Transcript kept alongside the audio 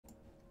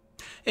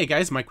Hey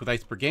guys, Mike with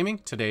Iceberg Gaming.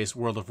 Today's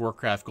World of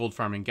Warcraft gold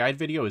farming guide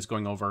video is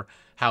going over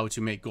how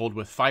to make gold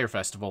with Fire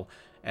Festival.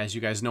 As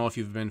you guys know, if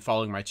you've been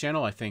following my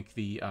channel, I think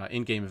the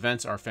in-game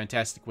events are a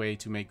fantastic way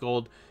to make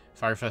gold.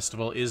 Fire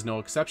Festival is no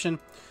exception.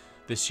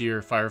 This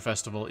year, Fire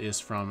Festival is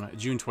from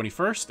June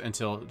 21st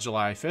until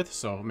July 5th,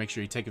 so make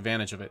sure you take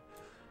advantage of it.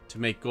 To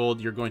make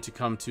gold, you're going to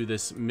come to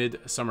this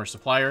mid-summer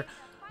supplier.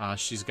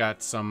 She's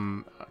got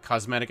some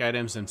cosmetic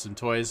items and some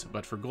toys,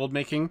 but for gold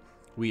making,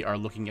 we are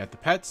looking at the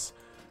pets.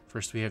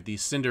 First, we have the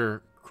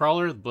Cinder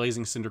Crawler. The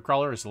Blazing Cinder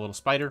Crawler is a little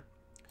spider.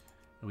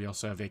 We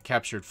also have a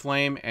Captured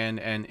Flame and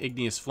an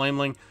Igneous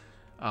Flameling.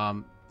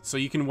 So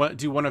you can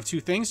do one of two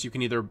things. You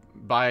can either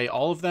buy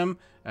all of them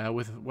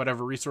with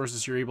whatever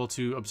resources you're able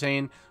to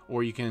obtain,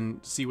 or you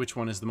can see which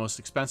one is the most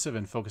expensive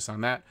and focus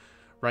on that.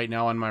 Right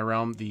now on my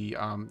realm, the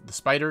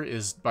spider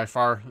is by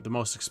far the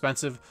most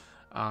expensive.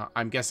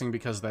 I'm guessing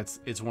because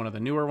it's one of the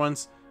newer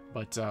ones,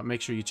 but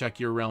make sure you check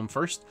your realm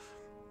first.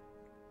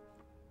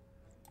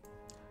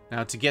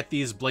 Now, to get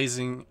these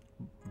blazing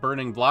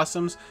burning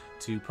blossoms,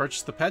 to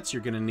purchase the pets,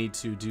 you're going to need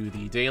to do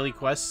the daily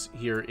quests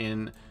here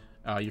in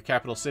your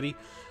capital city.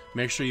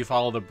 Make sure you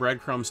follow the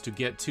breadcrumbs to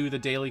get to the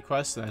daily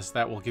quests, as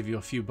that will give you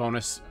a few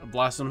bonus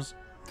blossoms.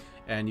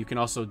 And you can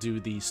also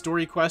do the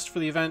story quest for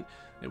the event.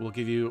 It will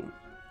give you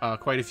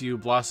quite a few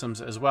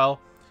blossoms as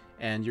well.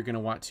 And you're going to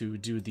want to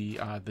do the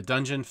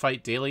dungeon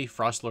fight daily.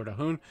 Frostlord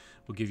Ahun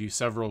will give you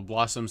several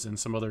blossoms and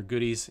some other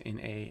goodies in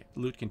a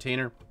loot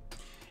container.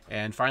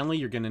 And finally,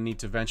 you're going to need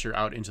to venture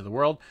out into the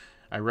world.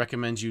 I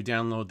recommend you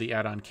download the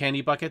add-on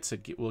Candy Buckets.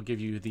 It will give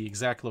you the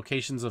exact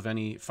locations of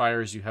any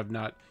fires you have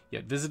not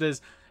yet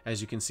visited.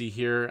 As you can see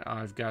here,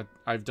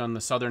 I've done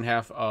the southern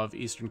half of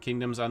Eastern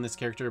Kingdoms on this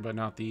character, but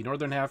not the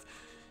northern half.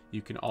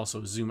 You can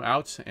also zoom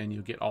out and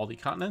you'll get all the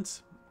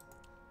continents.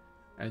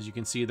 As you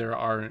can see, there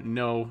are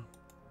no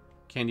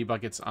Candy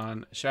Buckets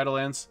on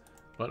Shadowlands,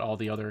 but all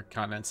the other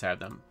continents have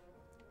them.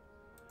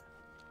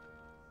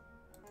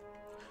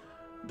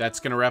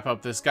 That's going to wrap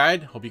up this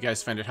guide. Hope you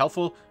guys find it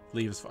helpful.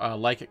 Leave a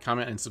like,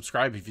 comment, and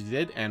subscribe if you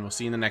did, and we'll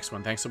see you in the next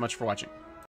one. Thanks so much for watching.